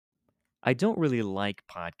I don't really like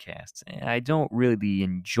podcasts. I don't really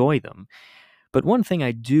enjoy them. But one thing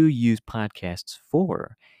I do use podcasts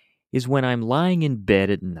for is when I'm lying in bed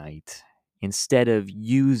at night, instead of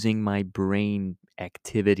using my brain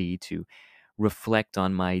activity to reflect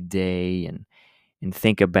on my day and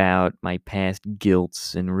think about my past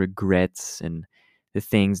guilts and regrets and the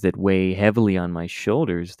things that weigh heavily on my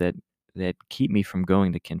shoulders that keep me from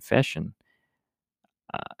going to confession.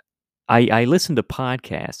 Uh, I listen to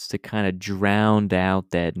podcasts to kind of drown out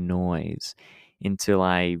that noise until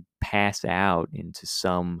I pass out into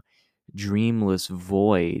some dreamless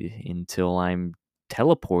void until I'm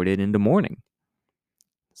teleported into morning.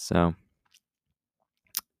 So,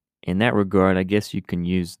 in that regard, I guess you can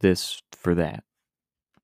use this for that.